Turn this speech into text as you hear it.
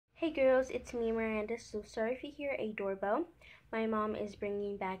Hey girls, it's me Miranda, so sorry if you hear a doorbell. My mom is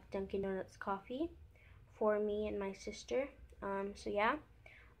bringing back Dunkin' Donuts coffee for me and my sister,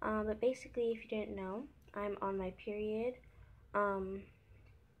 but basically if you didn't know, I'm on my period, and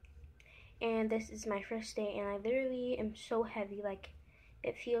this is my first day and I literally am so heavy, like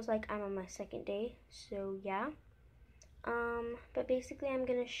it feels like I'm on my second day, so yeah. But basically I'm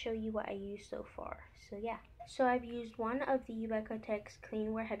gonna show you what I used so far, so yeah. So I've used one of the Kotex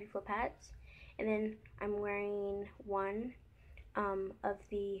Clean Wear Heavy Flow pads, and then I'm wearing one of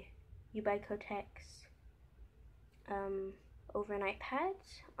the Kotex overnight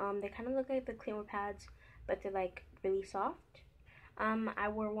pads. They kind of look like the Clean Wear pads, but they're like really soft. I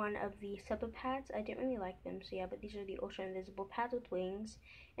wore one of the Subba pads. I didn't really like them, so yeah, but these are the Ultra Invisible pads with wings.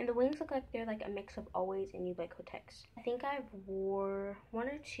 And the wings look like they're like a mix of Always and Kotex. I think I've wore one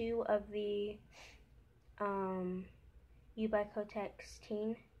or two of the Kotex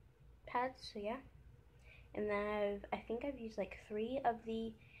teen pads, so yeah. And then I think I've used like 3 of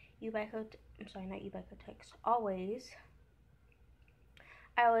the Kotex, Always.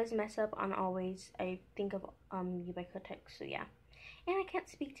 I always mess up on Always. I think of Kotex, so yeah. And I can't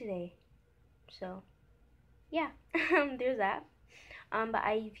speak today, so yeah. There's that. But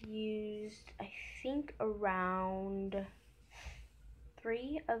I've used, I think, around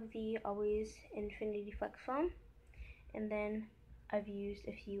 3 of the Always Infinity Flex Foam, and then I've used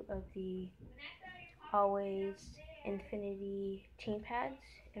a few of the Always Infinity Teen pads,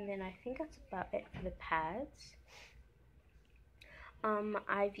 and then I think that's about it for the pads.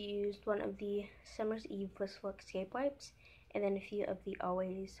 I've used one of the Summer's Eve Blissful Escape wipes, and then a few of the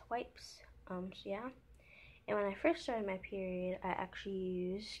Always wipes, so yeah. And when I first started my period, I actually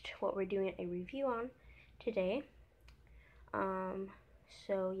used what we're doing a review on today.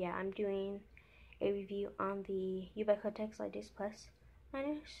 So yeah, I'm doing a review on the Kotex Light Days Plus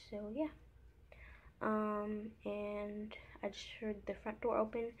liners, so yeah. And I just heard the front door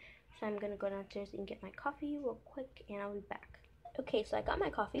open, so I'm gonna go downstairs and get my coffee real quick, and I'll be back. Okay, so I got my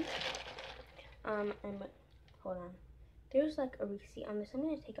coffee. And hold on. There's like a receipt on this. I'm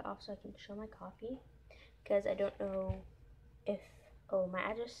gonna take it off so I can show my coffee, because I don't know if, oh, my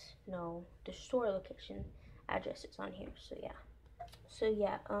address, no, the store location address is on here, so yeah. So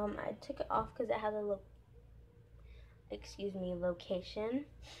yeah, I took it off because it has a location.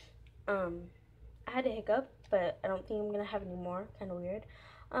 I had a hiccup, but I don't think I'm gonna have any more, kind of weird.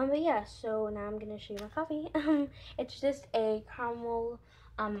 But yeah, so now I'm gonna show you my coffee. It's just a caramel,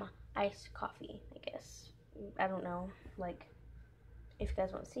 iced coffee, I guess. I don't know, like, if you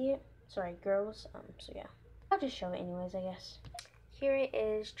guys want to see it. Sorry, girls, so yeah. I'll just show it anyways, I guess. Here it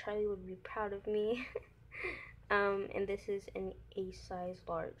is. Charlie would be proud of me. And this is in a size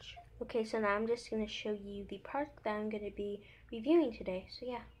large. Okay, so now I'm just gonna show you the product that I'm gonna be reviewing today, so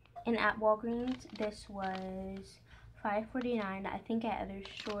yeah. And at Walgreens, this was $5.49. I think at other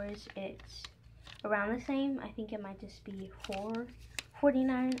stores it's around the same. I think it might just be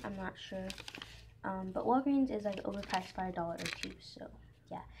 $4.49. I'm not sure. But Walgreens is like overpriced by $1 or $2. So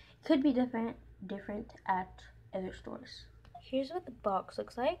yeah, it could be different at other stores. Here's what the box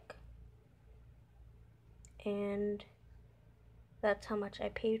looks like, and that's how much I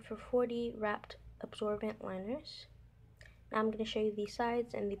paid for 40 wrapped absorbent liners. Now I'm going to show you the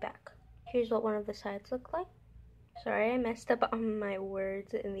sides and the back. Here's what one of the sides look like. Sorry, I messed up on my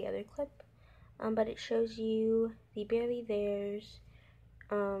words in the other clip. But it shows you the Barely Theirs,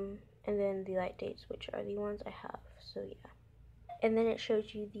 and then the Light Days, which are the ones I have, so yeah. And then it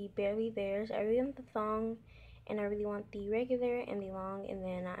shows you the Barely Theirs. I really want the thong, and I really want the regular and the long, and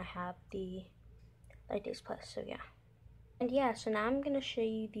then I have the Light Days Plus, so yeah. And yeah, so now I'm going to show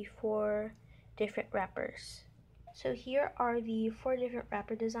you the 4 different wrappers. So here are the 4 different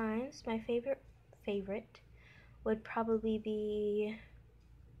wrapper designs. My favorite would probably be,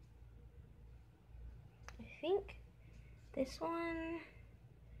 I think, this one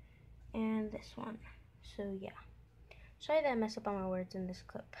and this one. So yeah. Sorry that I messed up on my words in this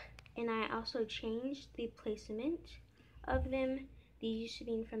clip. And I also changed the placement of them. These used to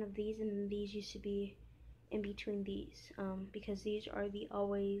be in front of these, and these used to be in between these, because these are the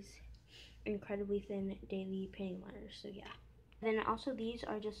Always Incredibly Thin Daily Painting Liners, so yeah. Then also these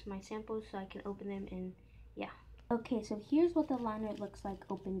are just my samples, so I can open them, and yeah. Okay, so here's what the liner looks like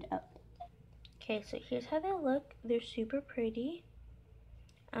opened up. Okay, so here's how they look. They're super pretty,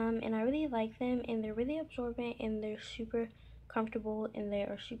 and I really like them, and they're really absorbent, and they're super comfortable, and they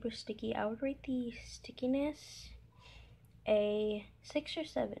are super sticky. I would rate the stickiness a 6 or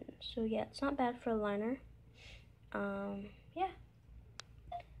 7, so yeah, it's not bad for a liner. Yeah.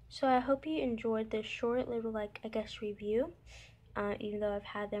 So I hope you enjoyed this short little, like, I guess, review. even though I've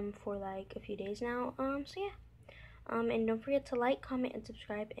had them for like a few days now. So yeah. And don't forget to like, comment, and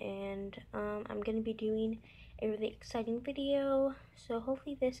subscribe. And I'm gonna be doing a really exciting video. So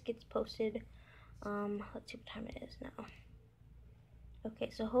hopefully this gets posted. Let's see what time it is now.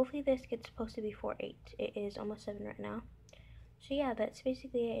 Okay, so hopefully this gets posted before 8. It is almost 7 right now. So yeah, that's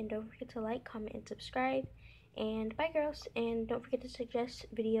basically it. And don't forget to like, comment, and subscribe. And bye, girls. And don't forget to suggest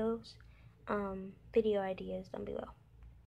videos, video ideas down below.